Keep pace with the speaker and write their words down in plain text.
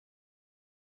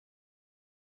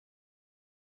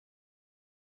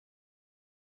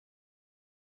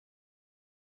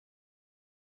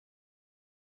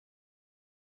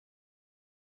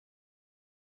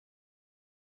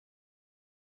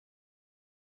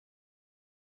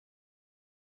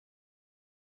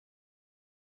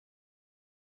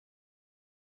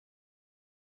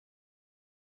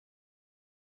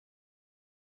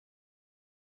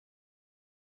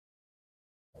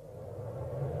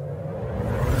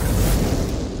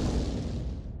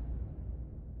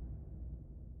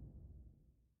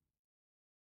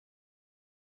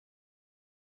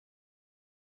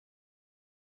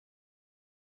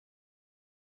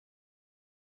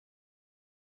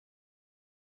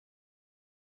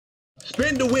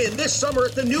Spin to win this summer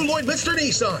at the new Lloydminster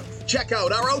Nissan. Check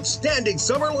out our outstanding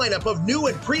summer lineup of new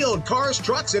and pre-owned cars,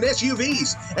 trucks, and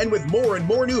SUVs. And with more and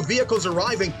more new vehicles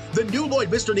arriving, the new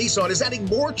Lloydminster Nissan is adding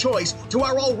more choice to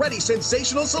our already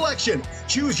sensational selection.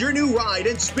 Choose your new ride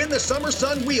and spin the summer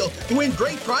sun wheel to win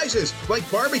great prizes like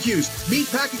barbecues, meat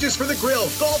packages for the grill,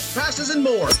 golf passes, and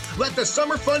more. Let the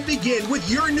summer fun begin with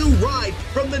your new ride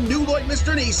from the new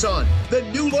Lloydminster Nissan. The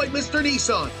new Lloydminster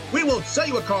Nissan. We won't sell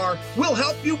you a car, we'll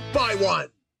help you buy one.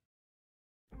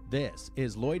 This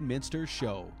is Lloydminster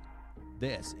Show.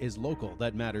 This is local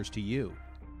that matters to you.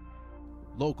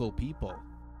 Local people.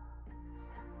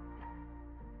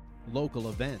 Local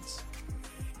events.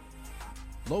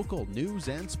 Local news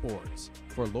and sports.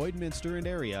 For Lloydminster and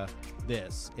area,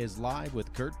 this is Live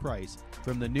with Kurt Price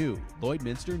from the new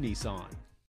Lloydminster Nissan.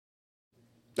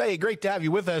 Hey, great to have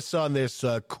you with us on this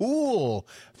cool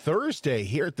Thursday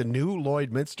here at the new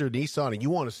Lloydminster Nissan. And you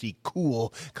want to see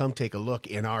cool, come take a look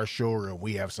in our showroom.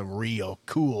 We have some real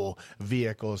cool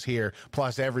vehicles here.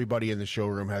 Plus, everybody in the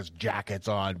showroom has jackets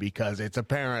on because it's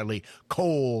apparently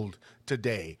cold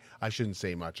today. I shouldn't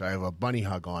say much. I have a bunny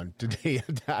hug on today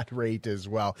at that rate as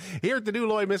well. Here at the new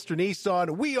Lloydminster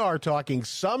Nissan, we are talking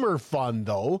summer fun,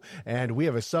 though, and we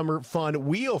have a summer fun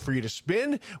wheel for you to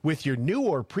spin with your new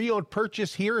or pre-owned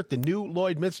purchase here at the new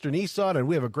Lloydminster Nissan, and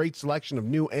we have a great selection of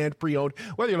new and pre-owned.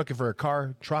 Whether you're looking for a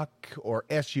car, truck, or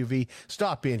SUV,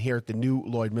 stop in here at the new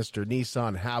Lloydminster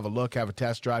Nissan, have a look, have a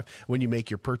test drive. When you make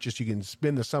your purchase, you can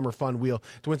spin the summer fun wheel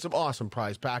to win some awesome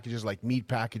prize packages like meat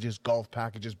packages, golf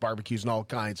packages, barbecues, and all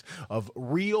kinds of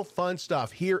real fun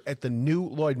stuff here at the new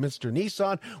Lloydminster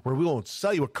Nissan, where we won't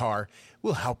sell you a car,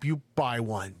 we'll help you buy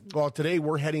one. Well, today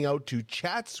we're heading out to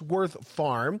Chatsworth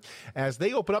Farm as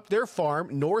they open up their farm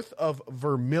north of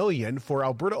Vermilion for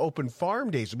Alberta Open Farm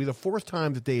Days. It'll be the fourth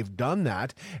time that they've done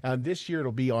that, and this year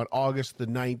it'll be on August the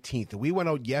 19th. We went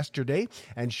out yesterday,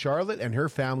 and Charlotte and her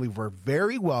family were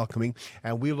very welcoming,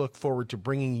 and we look forward to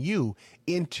bringing you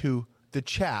into the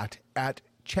chat at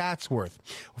Chatsworth.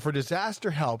 For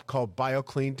disaster help, call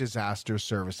BioClean Disaster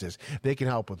Services. They can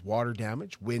help with water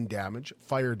damage, wind damage,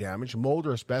 fire damage, mold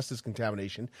or asbestos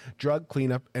contamination, drug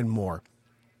cleanup, and more.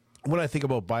 When I think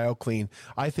about BioClean,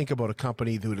 I think about a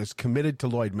company that is committed to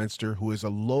Lloydminster, who is a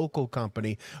local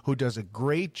company, who does a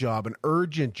great job, an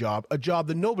urgent job, a job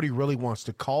that nobody really wants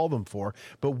to call them for.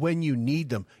 But when you need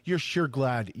them, you're sure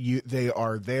glad they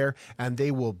are there, and they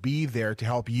will be there to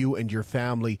help you and your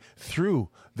family through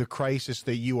the crisis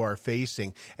that you are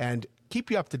facing and keep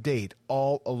you up to date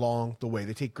all along the way.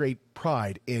 They take great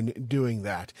pride in doing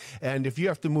that. And if you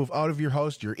have to move out of your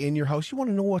house, you're in your house, you want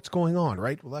to know what's going on,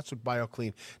 right? Well, that's what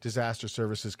BioClean Disaster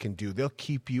Services can do. They'll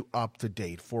keep you up to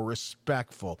date for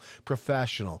respectful,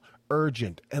 professional,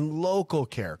 urgent, and local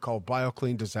care. Call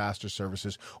BioClean Disaster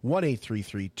Services,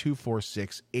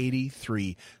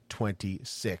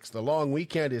 1-833-246-8326. The long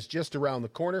weekend is just around the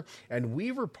corner, and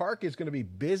Weaver Park is going to be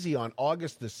busy on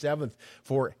August the 7th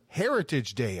for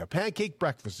Heritage Day. A pancake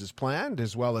breakfast is planned,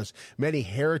 as well as many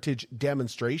heritage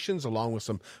demonstrations, along with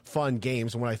some fun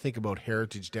games. And when I think about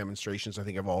heritage demonstrations, I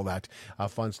think of all that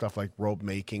fun stuff like rope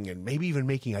making and maybe even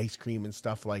making ice cream and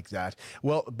stuff like that.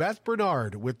 Well, Beth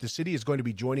Bernard with the city is going to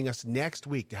be joining us next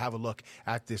week to have a look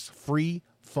at this free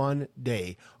fun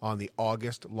day on the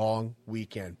August long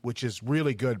weekend, which is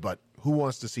really good, but who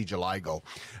wants to see July go?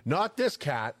 Not this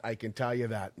cat, I can tell you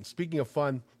that. And speaking of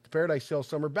fun, the Paradise Hill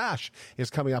Summer Bash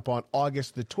is coming up on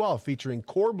August the 12th, featuring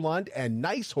Corb Lund and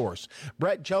Nice Horse.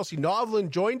 Brett Chelsea Novlin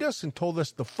joined us and told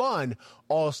us the fun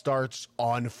all starts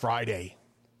on Friday.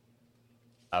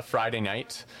 Friday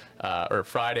night, or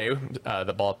Friday,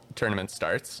 the ball tournament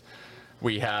starts.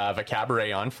 We have a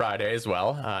cabaret on Friday as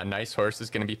well. Nice Horse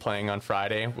is going to be playing on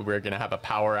Friday. We're going to have a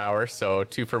power hour, so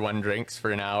 2-for-1 drinks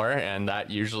for an hour, and that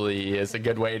usually is a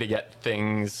good way to get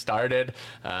things started,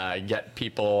 get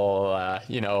people,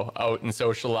 out and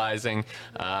socializing.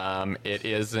 It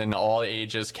is an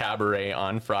all-ages cabaret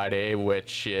on Friday,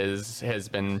 which has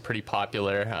been pretty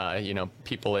popular.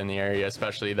 People in the area,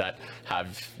 especially that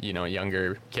have,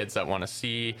 younger kids that want to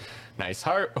see Nice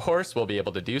Horse, will be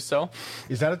able to do so.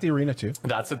 Is that at the arena too?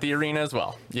 That's at the arena as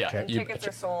well. Yeah. Okay. Tickets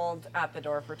are sold at the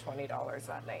door for $20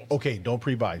 that night. Okay, don't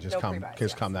pre-buy. Just No come. pre-buys,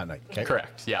 Just yes. come that night. Okay.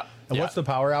 Correct. Yeah. And yeah. what's the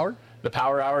power hour? The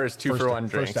power hour is 2-for-1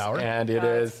 drinks. First hour? And it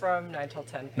It's is from 9 till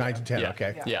 10 p.m. 9 to 10, Yeah.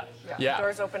 okay. Yeah. The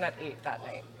doors open at 8 that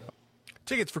night.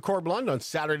 Tickets for Core Blonde on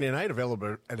Saturday night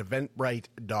available at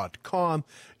eventbrite.com.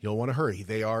 You'll want to hurry.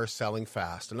 They are selling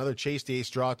fast. Another Chase the Ace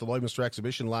draw at the Lloydminster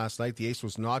Exhibition last night. The Ace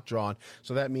was not drawn,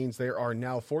 so that means there are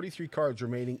now 43 cards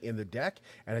remaining in the deck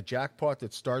and a jackpot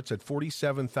that starts at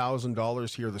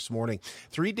 $47,000 here this morning.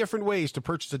 3 different ways to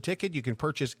purchase a ticket. You can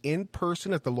purchase in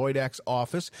person at the LloydX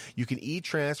office. You can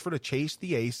e-transfer to Chase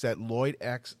the Ace at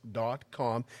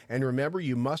lloydx.com. And remember,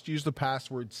 you must use the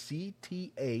password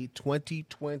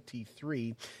CTA2023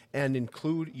 and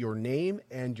include your name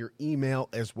and your email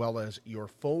as well as your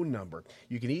phone number.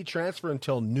 You can e-transfer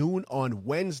until noon on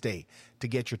Wednesday to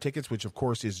get your tickets, which of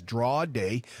course is draw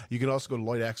day. You can also go to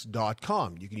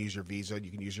lloydx.com. You can use your Visa,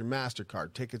 you can use your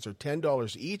MasterCard. Tickets are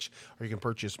 $10 each, or you can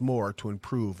purchase more to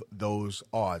improve those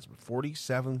odds. But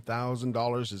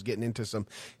 $47,000 is getting into some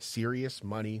serious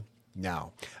money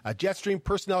now. Jetstream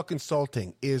Personnel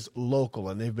Consulting is local,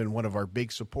 and they've been one of our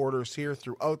big supporters here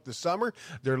throughout the summer.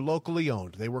 They're locally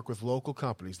owned. They work with local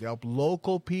companies. They help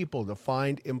local people to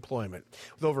find employment.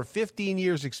 With over 15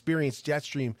 years experience,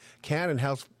 Jetstream can and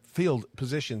helps field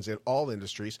positions in all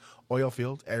industries: oil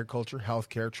field, agriculture,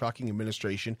 healthcare, trucking,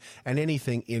 administration, and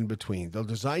anything in between. They'll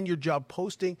design your job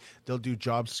posting. They'll do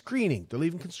job screening. They'll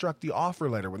even construct the offer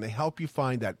letter when they help you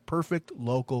find that perfect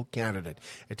local candidate.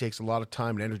 It takes a lot of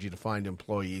time and energy to find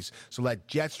employees, so let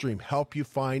Jetstream help you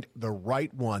find the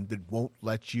right one that won't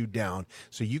let you down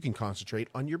so you can concentrate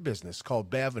on your business. Call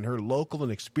Bev and her local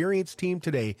and experienced team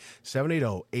today,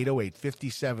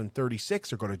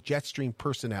 780-808-5736, or go to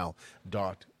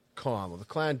jetstreampersonnel.com. Well, the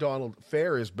Clandonald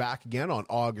Fair is back again on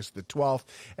August the 12th,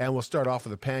 and we'll start off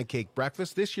with a pancake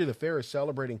breakfast. This year, the fair is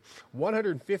celebrating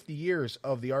 150 years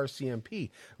of the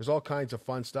RCMP. There's all kinds of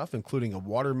fun stuff, including a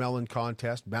watermelon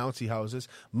contest, bouncy houses,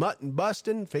 mutton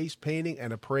busting, face painting,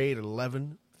 and a parade at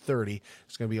 11:30.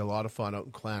 It's going to be a lot of fun out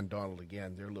in Clandonald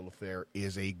again. Their little fair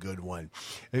is a good one.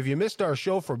 If you missed our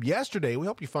show from yesterday, we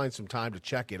hope you find some time to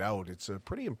check it out. It's a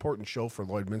pretty important show for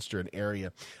Lloydminster and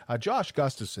area. Josh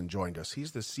Gustafson joined us.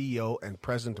 He's the CEO and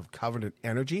president of Covenant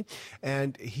Energy,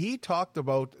 and he talked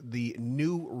about the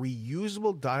new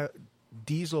reusable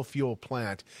diesel fuel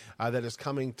plant that is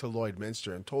coming to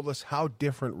Lloydminster, and told us how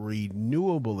different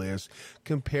renewable is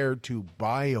compared to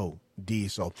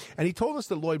biodiesel. And he told us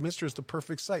that Lloydminster is the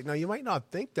perfect site. Now, you might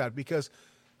not think that because,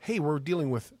 hey, we're dealing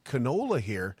with canola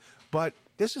here, but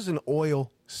this is an oil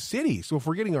city. So if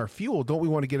we're getting our fuel, don't we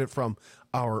want to get it from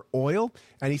our oil?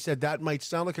 And he said that might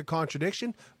sound like a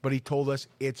contradiction, but he told us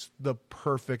it's the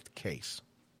perfect case.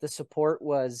 The support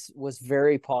was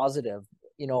very positive.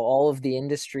 You know, all of the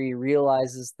industry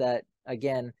realizes that,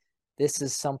 again, this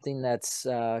is something that's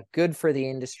good for the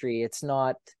industry.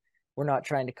 We're not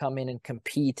trying to come in and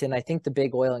compete. And I think the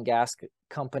big oil and gas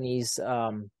companies,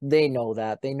 they know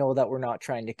that. They know that we're not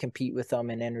trying to compete with them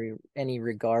in any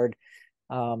regard.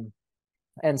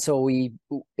 And so we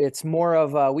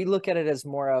look at it as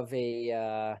more of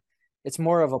a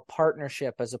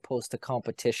partnership as opposed to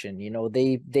competition. You know,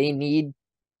 they need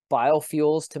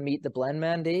biofuels to meet the blend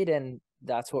mandate, and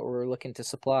that's what we're looking to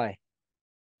supply.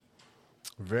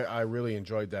 I really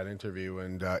enjoyed that interview,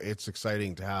 and it's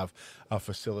exciting to have a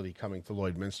facility coming to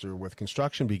Lloydminster with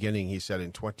construction beginning, he said,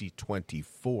 in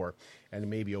 2024, and it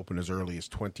may be open as early as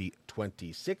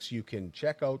 2026. You can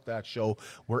check out that show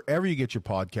wherever you get your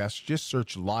podcasts. Just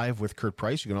search Live with Kurt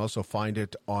Price. You can also find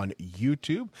it on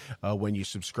YouTube when you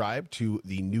subscribe to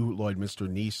the new Lloydminster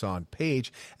Nissan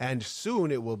page, and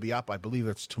soon it will be up. I believe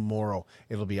it's tomorrow.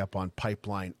 It'll be up on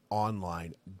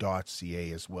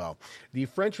pipelineonline.ca as well. The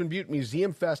Frenchman Butte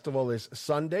Museum Festival is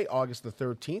Sunday, August the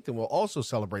 13th, and we'll also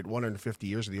celebrate 150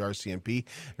 years of the RCMP.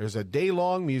 There's a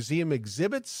day-long museum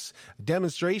exhibits,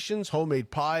 demonstrations, homemade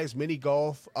pies, mini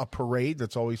golf, a parade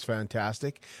that's always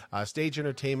fantastic, stage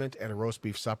entertainment, and a roast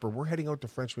beef supper. We're heading out to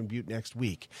Frenchman Butte next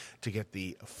week to get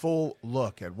the full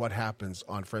look at what happens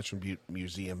on Frenchman Butte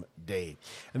Museum Day.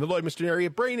 And the Lloydminster Area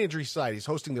Brain Injury Society is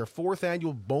hosting their 4th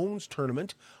annual Bones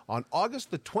Tournament on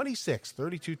August the 26th.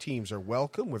 32 teams are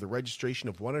welcome with a registration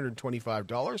of $125.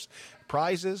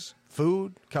 Prizes,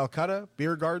 food, Calcutta,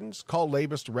 beer gardens. Call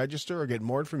Labus to register or get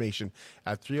more information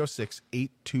at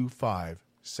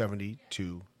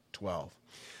 306-825-7212.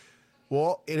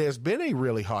 Well, it has been a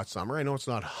really hot summer. I know it's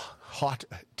not hot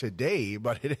today,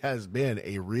 but it has been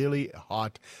a really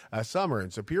hot summer.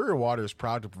 And Superior Water is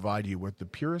proud to provide you with the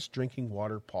purest drinking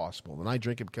water possible. And I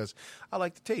drink it because I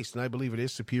like the taste, and I believe it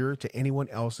is superior to anyone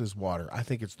else's water. I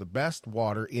think it's the best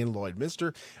water in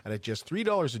Lloydminster, and at just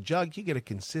 $3 a jug, you get a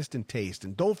consistent taste.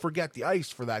 And don't forget, the ice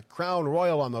for that Crown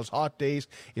Royal on those hot days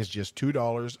is just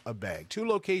 $2 a bag. 2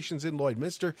 locations in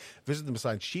Lloydminster. Visit them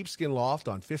beside Sheepskin Loft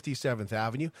on 57th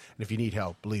Avenue. And if you need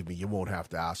help, believe me, you won't have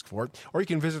to ask for it. Or you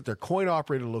can visit their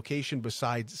coin-operated location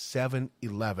beside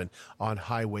 7-Eleven on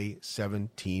Highway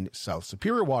 17 South.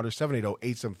 Superior Water,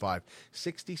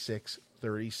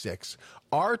 780-875-6636.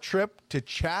 Our trip to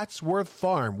Chatsworth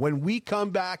Farm when we come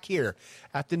back here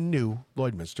at the new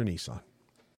Lloydminster Nissan.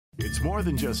 It's more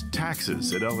than just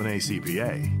taxes at L&A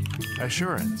CPA.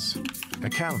 Assurance,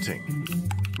 accounting,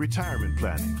 retirement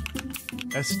planning,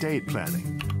 estate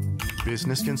planning,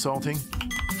 business consulting,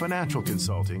 financial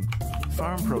consulting,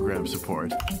 farm program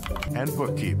support, and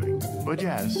bookkeeping. But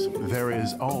yes, there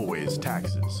is always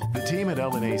taxes. The team at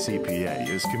L&A CPA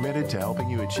is committed to helping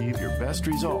you achieve your best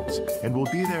results and will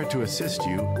be there to assist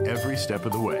you every step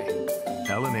of the way.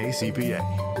 L&A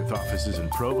CPA, with offices in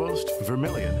Provost,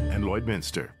 Vermilion, and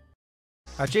Lloydminster.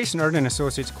 At Jason Arden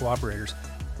Associates Cooperators,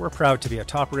 we're proud to be a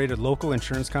top-rated local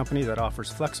insurance company that offers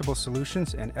flexible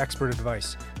solutions and expert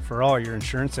advice for all your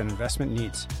insurance and investment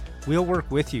needs. We'll work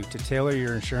with you to tailor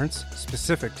your insurance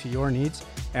specific to your needs,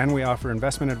 and we offer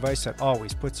investment advice that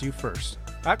always puts you first.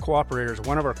 At Cooperators,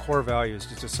 one of our core values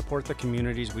is to support the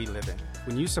communities we live in.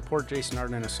 When you support Jason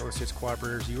Arden Associates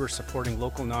Cooperators, you are supporting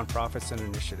local nonprofits and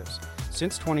initiatives.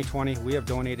 Since 2020, we have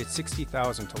donated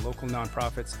 $60,000 to local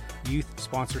nonprofits, youth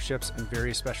sponsorships, and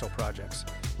various special projects.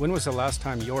 When was the last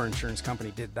time your insurance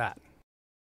company did that?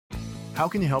 How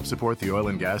can you help support the oil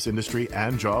and gas industry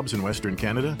and jobs in Western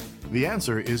Canada? The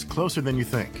answer is closer than you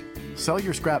think. Sell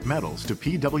your scrap metals to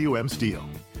PWM Steel.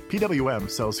 PWM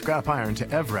sells scrap iron to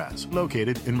Evraz,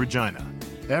 located in Regina.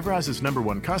 Evraz's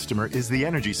 #1 customer is the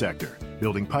energy sector,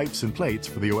 building pipes and plates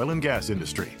for the oil and gas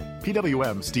industry.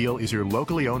 PWM Steel is your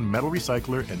locally owned metal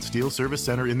recycler and steel service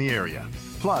center in the area.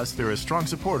 Plus, they're a strong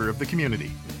supporter of the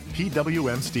community.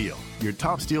 PWM Steel, your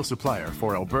top steel supplier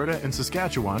for Alberta and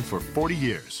Saskatchewan for 40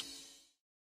 years.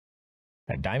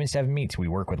 At Diamond 7 Meats, we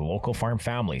work with local farm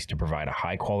families to provide a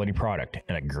high-quality product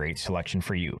and a great selection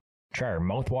for you. Try our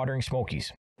mouth-watering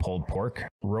smokies, pulled pork,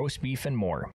 roast beef, and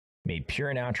more, made pure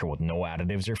and natural with no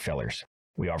additives or fillers.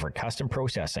 We offer custom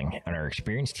processing, and our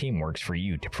experienced team works for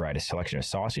you to provide a selection of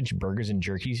sausage, burgers, and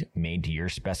jerkies made to your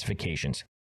specifications.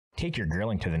 Take your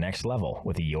grilling to the next level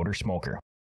with a Yoder smoker.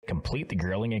 Complete the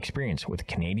grilling experience with a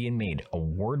Canadian-made,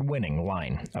 award-winning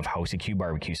line of House of Q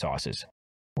barbecue sauces.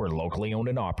 We're locally owned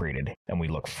and operated, and we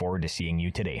look forward to seeing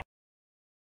you today.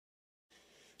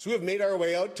 So we have made our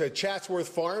way out to Chatsworth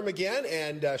Farm again,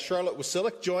 and Charlotte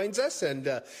Wasylik joins us,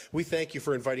 and we thank you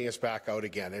for inviting us back out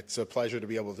again. It's a pleasure to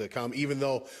be able to come, even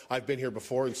though I've been here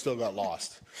before and still got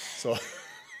lost. So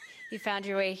you found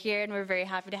your way here, and we're very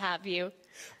happy to have you.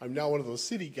 I'm now one of those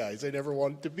city guys I never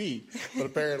wanted to be, but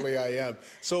apparently I am.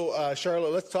 So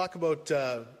Charlotte, let's talk about,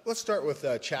 let's start with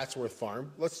Chatsworth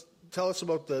Farm. Let's tell us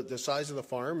about the size of the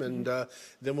farm, and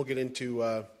then we'll get into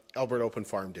Alberta Open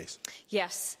Farm Days.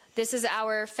 Yes, this is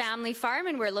our family farm,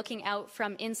 and we're looking out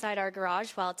from inside our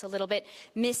garage while it's a little bit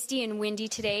misty and windy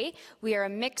today. We are a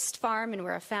mixed farm, and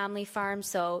we're a family farm,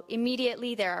 so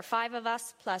immediately there are 5 of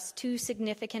us plus 2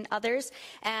 significant others,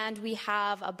 and we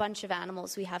have a bunch of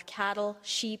animals. We have cattle,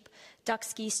 sheep,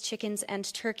 ducks, geese, chickens,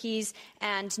 and turkeys,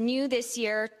 and new this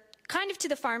year, kind of to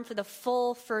the farm for the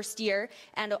full first year,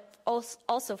 and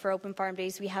also for Open Farm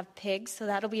Days, we have pigs, so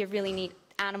that'll be a really neat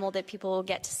animal that people will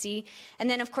get to see. And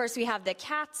then, of course, we have the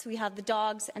cats, we have the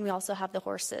dogs, and we also have the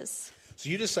horses. So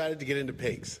you decided to get into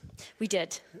pigs. We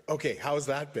did. Okay, how's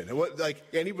that been? What, like,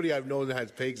 anybody I've known that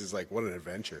has pigs is like, what an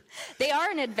adventure. They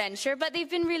are an adventure, but they've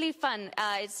been really fun.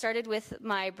 It started with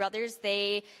my brothers.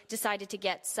 They decided to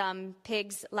get some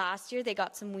pigs last year. They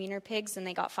got some wiener pigs, and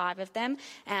they got 5 of them.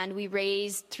 And we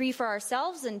raised 3 for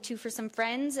ourselves and 2 for some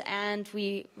friends, and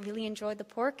we really enjoyed the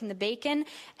pork and the bacon.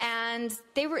 And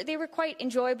they were quite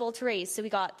enjoyable to raise. So we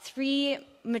got 3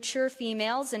 mature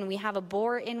females, and we have a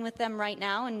boar in with them right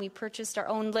now, and we purchased our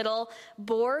own little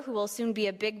boar who will soon be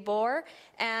a big boar,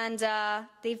 and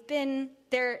they can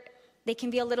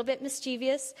be a little bit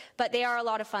mischievous, but they are a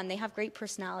lot of fun. They have great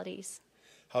personalities.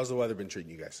 How's the weather been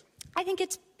treating you guys? I think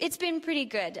it's been pretty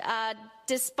good.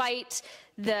 Despite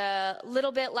the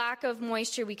little bit lack of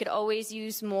moisture, we could always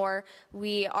use more.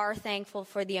 We are thankful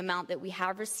for the amount that we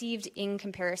have received in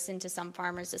comparison to some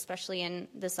farmers, especially in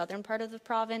the southern part of the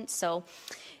province. So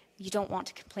you don't want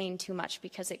to complain too much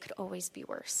because it could always be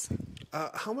worse.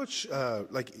 How much,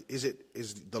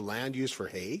 is the land used for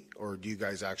hay, or do you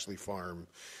guys actually farm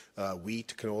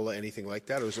wheat, canola, anything like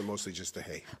that, or is it mostly just the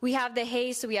hay? We have the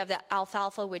hay, so we have the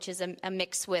alfalfa, which is a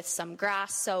mix with some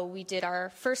grass. So we did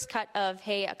our first cut of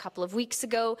hay a couple of weeks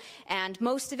ago, and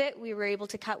most of it we were able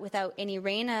to cut without any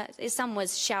rain. Some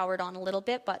was showered on a little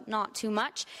bit, but not too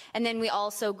much. And then we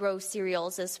also grow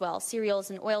cereals as well, cereals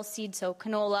and oilseed, so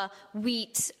canola,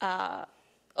 wheat,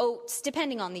 oats,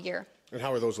 depending on the year. And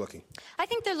how are those looking? I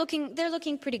think they're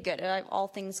looking pretty good, all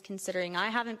things considering. I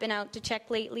haven't been out to check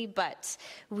lately, but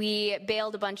we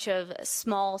baled a bunch of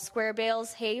small square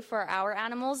bales hay for our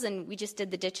animals, and we just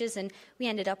did the ditches, and we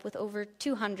ended up with over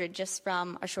 200 just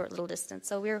from a short little distance.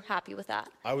 So we were happy with that.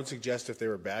 I would suggest if they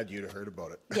were bad, you'd have heard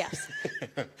about it. Yes.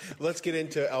 Let's get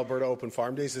into Alberta Open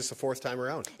Farm Days. This is the fourth time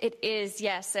around. It is,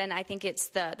 yes, and I think it's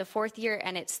the fourth year,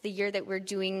 and it's the year that we're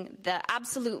doing the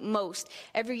absolute most.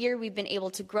 Every year we've been able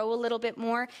to grow a little bit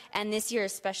more, and this year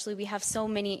especially we have so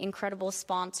many incredible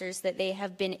sponsors that they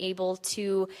have been able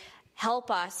to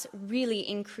help us really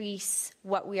increase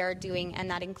what we are doing, and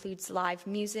that includes live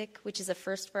music, which is a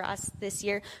first for us this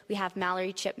year. We have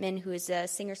Mallory Chipman, who is a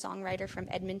singer-songwriter from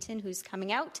Edmonton, who's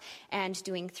coming out and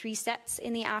doing 3 sets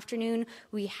in the afternoon.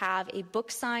 We have a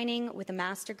book signing with a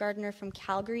master gardener from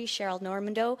Calgary, Cheryl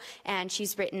Normando, and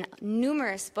she's written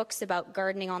numerous books about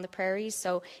gardening on the prairies,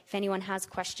 so if anyone has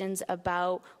questions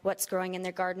about what's growing in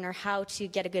their garden or how to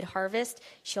get a good harvest,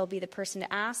 she'll be the person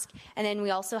to ask. And then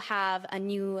we also have a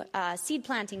new seed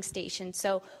planting station.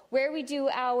 So where we do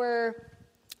our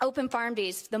Open Farm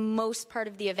Days, the most part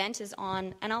of the event is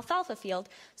on an alfalfa field.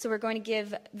 So we're going to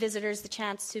give visitors the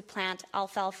chance to plant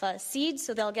alfalfa seeds,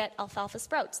 so they'll get alfalfa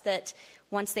sprouts that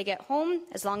once they get home,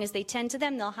 as long as they tend to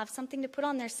them, they'll have something to put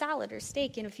on their salad or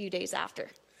steak in a few days after.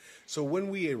 So when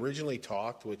we originally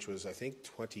talked, which was I think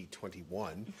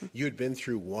 2021, you had been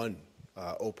through one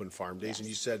Open Farm Days, and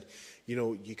you said, you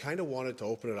know, you kind of wanted to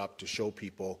open it up to show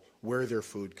people where their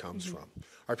food comes from.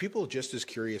 Are people just as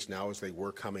curious now as they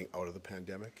were coming out of the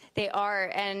pandemic? They are,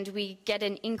 and we get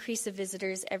an increase of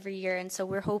visitors every year, and so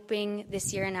we're hoping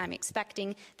this year, and I'm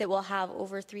expecting, that we'll have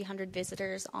over 300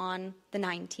 visitors on the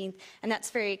 19th, and that's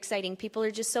very exciting. People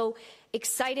are just so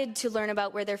excited to learn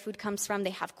about where their food comes from.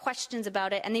 They have questions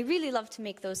about it, and they really love to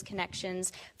make those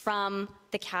connections from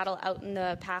the cattle out in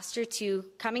the pasture to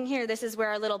coming here. This is where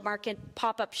our little market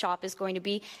pop-up shop is going to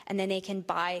be, and then they can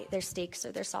buy their steaks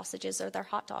or their sausages or their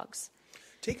hot dogs.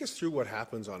 Take us through what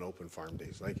happens on Open Farm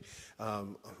Days. Like,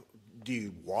 do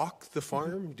you walk the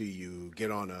farm? Do you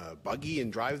get on a buggy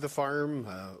and drive the farm?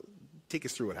 Take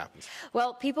us through what happens.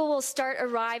 Well, people will start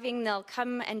arriving. They'll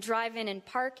come and drive in and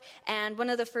park. And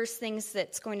one of the first things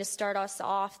that's going to start us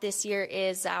off this year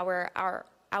is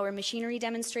our machinery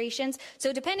demonstrations.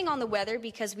 So depending on the weather,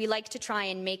 because we like to try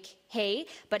and make hay,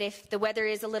 but if the weather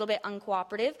is a little bit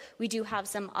uncooperative, we do have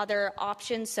some other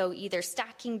options. So either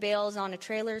stacking bales on a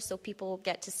trailer so people will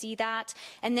get to see that.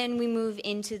 And then we move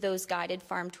into those guided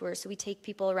farm tours. So we take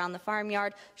people around the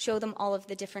farmyard, show them all of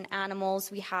the different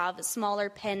animals. We have smaller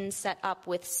pens set up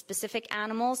with specific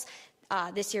animals.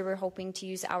 This year we're hoping to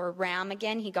use our ram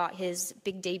again. He got his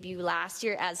big debut last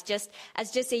year as just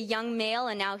a young male,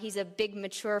 and now he's a big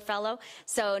mature fellow.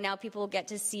 So now people will get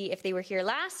to see, if they were here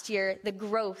last year, the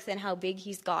growth and how big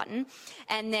he's gotten.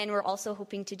 And then we're also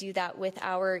hoping to do that with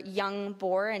our young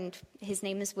boar, and his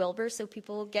name is Wilbur, so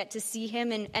people will get to see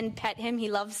him and pet him. He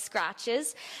loves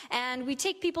scratches. And we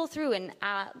take people through and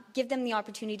give them the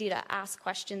opportunity to ask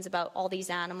questions about all these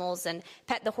animals and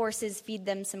pet the horses, feed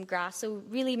them some grass, so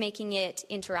really making it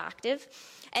interactive.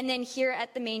 And then here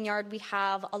at the main yard, we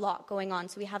have a lot going on.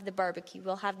 So we have the barbecue,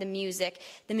 we'll have the music,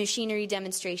 the machinery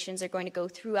demonstrations are going to go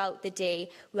throughout the day.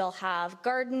 We'll have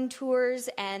garden tours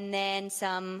and then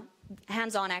some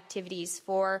hands-on activities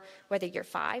for whether you're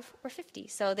 5 or 50.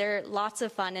 So they're lots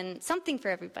of fun and something for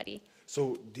everybody.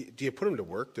 So do you put them to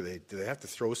work? Do they have to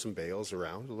throw some bales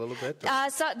around a little bit?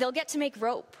 So they'll get to make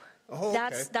rope. Oh,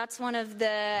 okay. That's one of the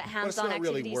hands-on activities. It's not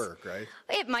really work, right?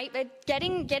 It might, but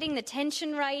getting the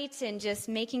tension right and just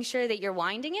making sure that you're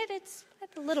winding it, it's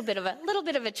a little bit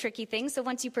of a tricky thing. So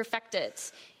once you perfect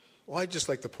it. Well, I'd just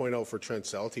like to point out for Trent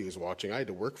Selty, who's watching, I had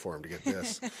to work for him to get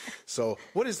this. So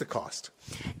what is the cost?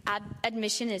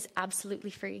 Admission is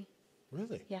absolutely free.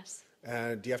 Really? Yes.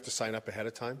 And do you have to sign up ahead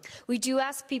of time? We do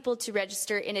ask people to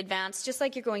register in advance, just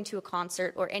like you're going to a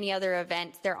concert or any other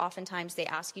event. Oftentimes they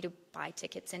ask you to buy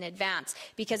tickets in advance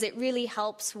because it really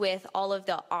helps with all of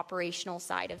the operational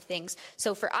side of things.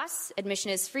 So for us,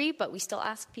 admission is free, but we still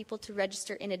ask people to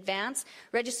register in advance.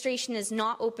 Registration is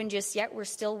not open just yet. We're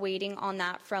still waiting on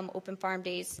that from Open Farm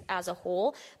Days as a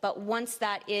whole. But once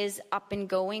that is up and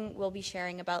going, we'll be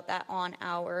sharing about that on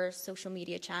our social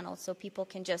media channels. So people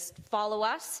can just follow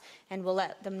us and we'll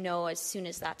let them know as soon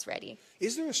as that's ready.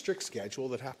 Is there a strict schedule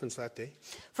that happens that day?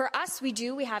 For us, we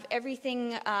do. We have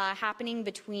everything happening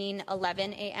between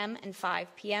 11 a.m. and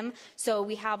 5 p.m. So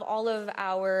we have all of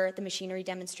the machinery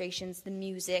demonstrations, the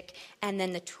music, and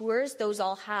then the tours. Those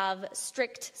all have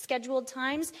strict scheduled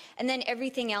times. And then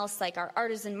everything else, like our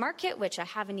artisan market, which I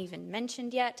haven't even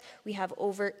mentioned yet. We have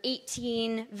over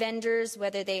 18 vendors,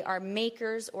 whether they are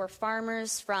makers or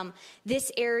farmers from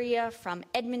this area, from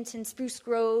Edmonton, Spruce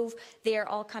Grove. They are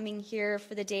all coming here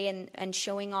for the day and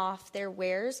showing off their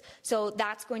wares. So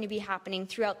that's going to be happening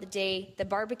throughout the day. The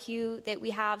barbecue that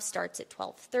we have starts at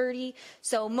 12:30.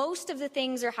 So most of the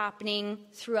things are happening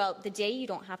throughout the day. You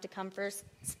don't have to come for a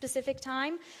specific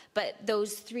time, but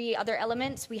those 3 other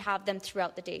elements, we have them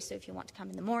throughout the day. So if you want to come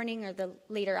in the morning or the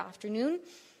later afternoon.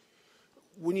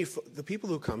 When the people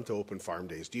who come to Open Farm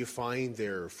Days, do you find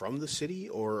they're from the city,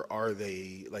 or are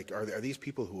they are these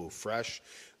people who are fresh?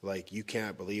 Like, you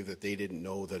can't believe that they didn't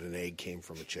know that an egg came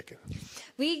from a chicken.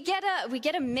 We get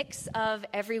a mix of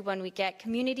everyone. We get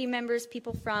community members,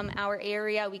 people from our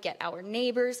area, we get our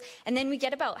neighbors, and then we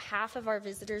get about half of our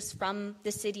visitors from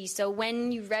the city. So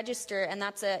when you register, and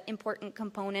that's an important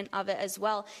component of it as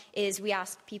well, is we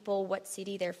ask people what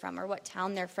city they're from or what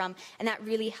town they're from, and that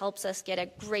really helps us get a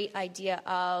great idea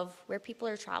of where people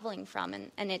are traveling from,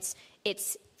 and it's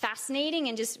fascinating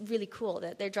and just really cool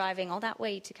that they're driving all that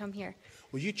way to come here.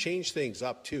 Well, you change things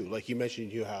up too. Like you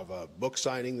mentioned, you have a book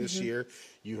signing this year.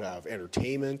 You have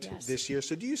entertainment this year.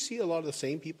 So do you see a lot of the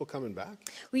same people coming back?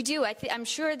 We do. I'm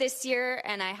sure this year,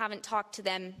 and I haven't talked to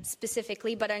them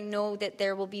specifically, but I know that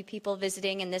there will be people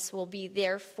visiting, and this will be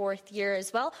their 4th year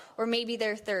as well, or maybe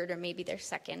their 3rd, or maybe their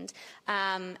 2nd.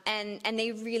 And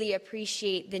they really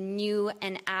appreciate the new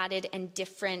and added and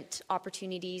different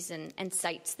opportunities and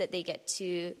sites that they get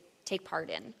to take part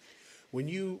in. When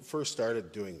you first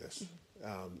started doing this,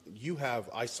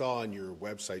 I saw on your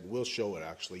website, we'll show it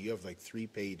actually, you have like 3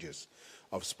 pages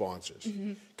of sponsors.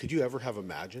 Could you ever have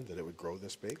imagined that it would grow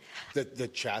this big?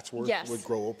 That Chatsworth would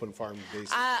grow Open Farm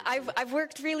Days? I've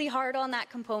worked really hard on that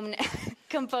component,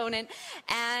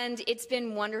 and it's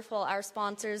been wonderful. Our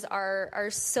sponsors are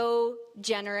so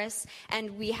generous,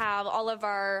 and we have all of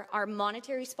our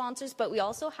monetary sponsors, but we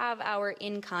also have our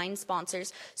in-kind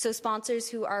sponsors. So sponsors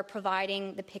who are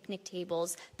providing the picnic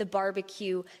tables, the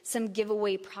barbecue, some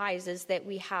giveaway prizes that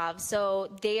we have. So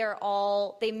they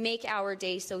make our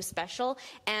day so special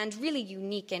and really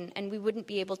unique, and we wouldn't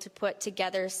be able to put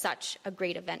together such a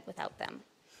great event without them.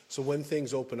 So when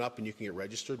things open up and you can get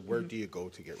registered, where do you go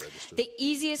to get registered? The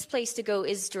easiest place to go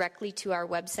is directly to our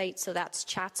website. So that's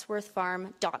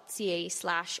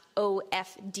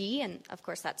chatsworthfarm.ca/OFD. And of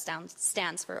course, that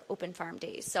stands for Open Farm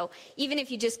Days. So even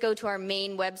if you just go to our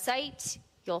main website,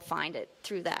 you'll find it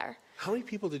through there. How many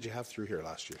people did you have through here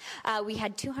last year? We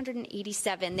had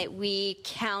 287 that we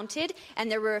counted, and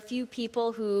there were a few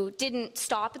people who didn't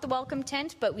stop at the welcome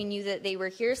tent, but we knew that they were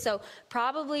here. So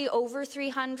probably over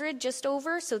 300, just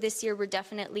over. So this year we're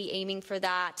definitely aiming for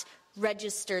that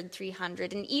registered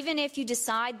 300. And even if you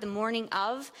decide the morning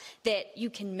of that you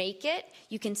can make it,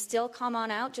 you can still come on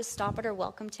out, just stop at our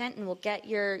welcome tent, and we'll get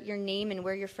your name and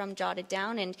where you're from jotted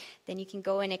down, and then you can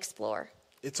go and explore.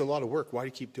 It's a lot of work. Why do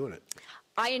you keep doing it?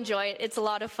 I enjoy it. It's a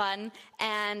lot of fun,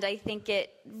 and I think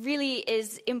it really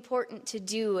is important to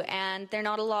do, and there are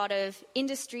not a lot of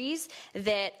industries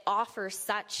that offer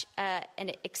such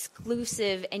an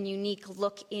exclusive and unique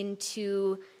look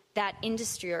into that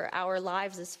industry or our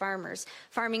lives as farmers.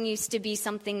 Farming used to be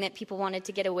something that people wanted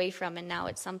to get away from, and now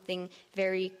it's something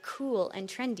very cool and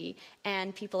trendy,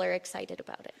 and people are excited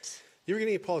about it. You ever get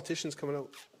any politicians coming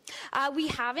out? We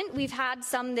haven't. We've had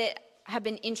some that have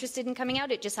been interested in coming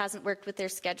out. It just hasn't worked with their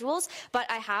schedules. But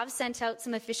I have sent out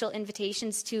some official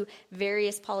invitations to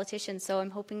various politicians, so I'm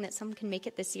hoping that some can make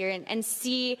it this year and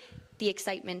see the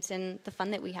excitement and the fun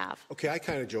that we have. Okay, I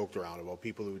kind of joked around about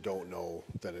people who don't know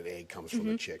that an egg comes from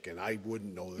a chicken. I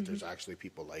wouldn't know that there's actually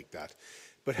people like that.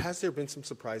 But has there been some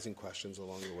surprising questions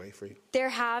along the way for you? There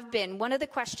have been. One of the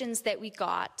questions that we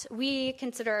got, we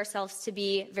consider ourselves to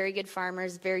be very good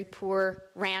farmers, very poor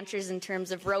ranchers in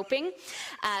terms of roping.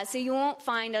 So you won't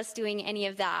find us doing any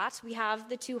of that. We have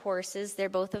the 2 horses. They're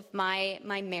both of my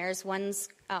mares. One's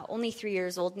only 3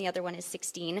 years old, and the other one is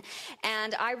 16.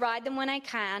 And I ride them when I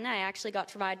can. I actually got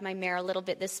to ride my mare a little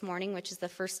bit this morning, which is the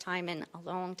first time in a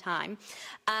long time.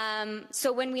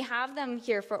 So when we have them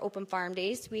here for Open Farm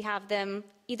Days, we have them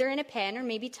either in a pen or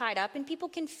maybe tied up, and people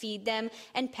can feed them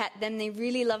and pet them. They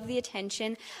really love the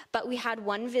attention. But we had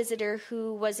one visitor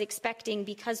who was expecting,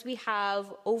 because we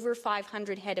have over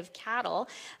 500 head of cattle,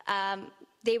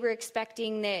 they were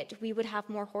expecting that we would have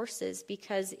more horses,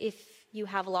 because if you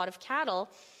have a lot of cattle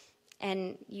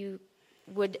and you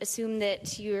would assume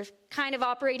that you're kind of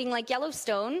operating like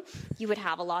Yellowstone, you would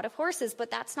have a lot of horses, but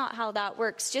that's not how that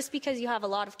works. Just because you have a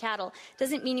lot of cattle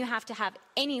doesn't mean you have to have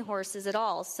any horses at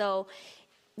all. So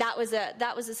that was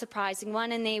a surprising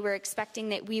one, and they were expecting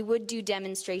that we would do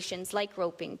demonstrations like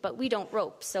roping, but we don't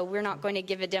rope, so we're not going to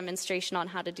give a demonstration on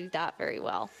how to do that very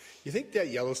well. You think that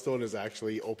Yellowstone has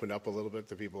actually opened up a little bit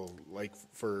to people, like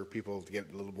for people to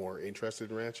get a little more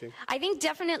interested in ranching? I think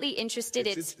definitely interested.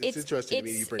 It's interesting to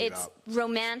me you bring it up. It's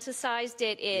romanticized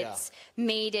it. It's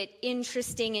made it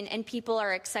interesting, and people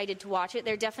are excited to watch it.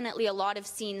 There are definitely a lot of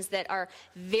scenes that are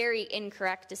very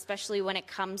incorrect, especially when it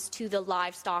comes to the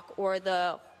livestock or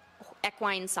the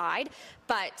equine side,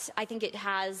 but I think it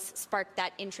has sparked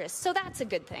that interest, so that's a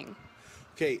good thing.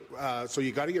 Okay, so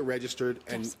you got to get registered,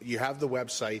 and you have the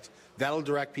website. That'll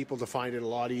direct people to find it a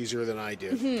lot easier than I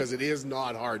did, because it is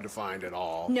not hard to find at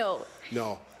all. No.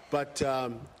 But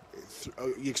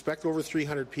you expect over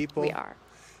 300 people. We are.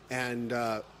 And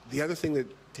the other thing that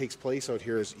takes place out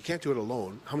here is you can't do it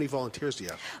alone. How many volunteers do you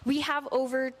have? We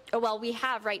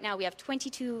have right now, we have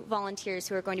 22 volunteers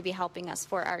who are going to be helping us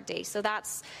for our day. So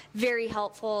that's very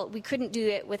helpful. We couldn't do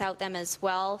it without them as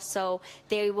well. So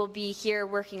they will be here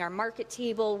working our market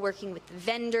table, working with the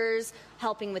vendors,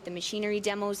 helping with the machinery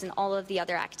demos and all of the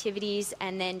other activities,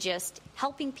 and then just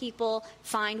helping people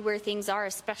find where things are,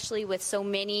 especially with so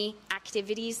many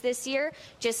activities this year,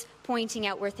 just pointing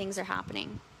out where things are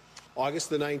happening. August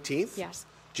the 19th? Yes.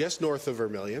 Just north of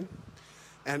Vermilion.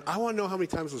 And I want to know how many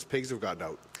times those pigs have gotten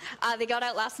out. They got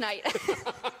out last night.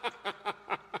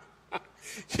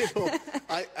 You know,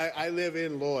 I live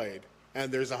in Lloyd,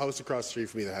 and there's a house across the street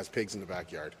from me that has pigs in the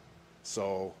backyard.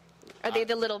 So... Are they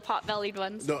the little pot-bellied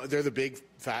ones? No, they're the big,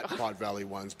 fat, pot-bellied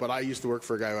ones. But I used to work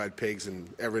for a guy who had pigs,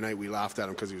 and every night we laughed at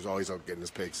him because he was always out getting his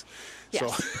pigs.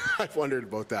 Yes. So I've wondered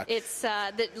about that. It's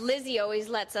that Lizzie always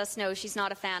lets us know she's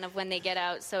not a fan of when they get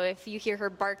out. So if you hear her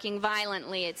barking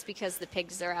violently, it's because the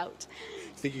pigs are out.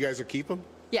 Think you guys will keep them?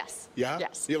 Yes. Yeah?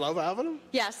 Yes. You love having them?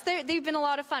 Yes, they've been a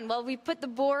lot of fun. Well, we put the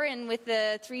boar in with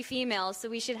the 3 females, so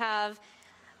we should have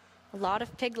a lot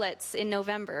of piglets in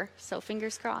November. So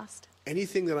fingers crossed.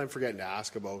 Anything that I'm forgetting to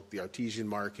ask about the artesian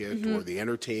market or the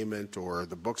entertainment or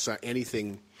the books,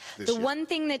 anything this year? One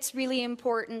thing that's really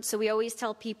important, so we always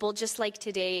tell people, just like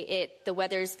today, the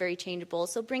weather is very changeable.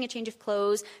 So bring a change of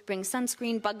clothes, bring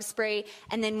sunscreen, bug spray,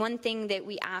 and then one thing that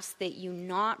we ask that you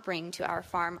not bring to our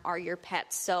farm are your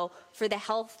pets. So for the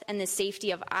health and the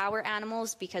safety of our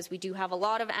animals, because we do have a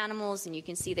lot of animals, and you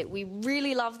can see that we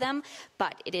really love them,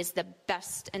 but it is the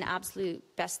best and absolute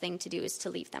best thing to do is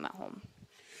to leave them at home.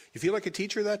 You feel like a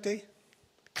teacher that day?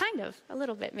 Kind of, a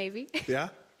little bit maybe. Yeah?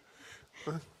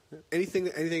 Anything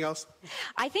else?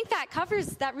 I think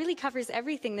that really covers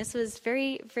everything. This was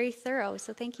very, very thorough,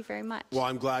 so thank you very much. Well,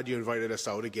 I'm glad you invited us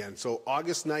out again. So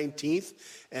August 19th,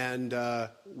 and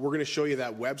we're going to show you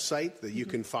that website that you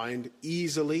can find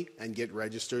easily and get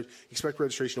registered. Expect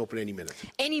registration open any minute.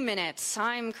 Any minute.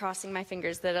 I'm crossing my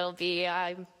fingers that it'll be...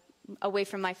 I'm away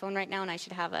from my phone right now, and I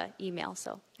should have an email,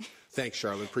 so... Thanks,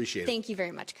 Charlotte. Appreciate it. Thank you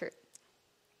very much, Kurt.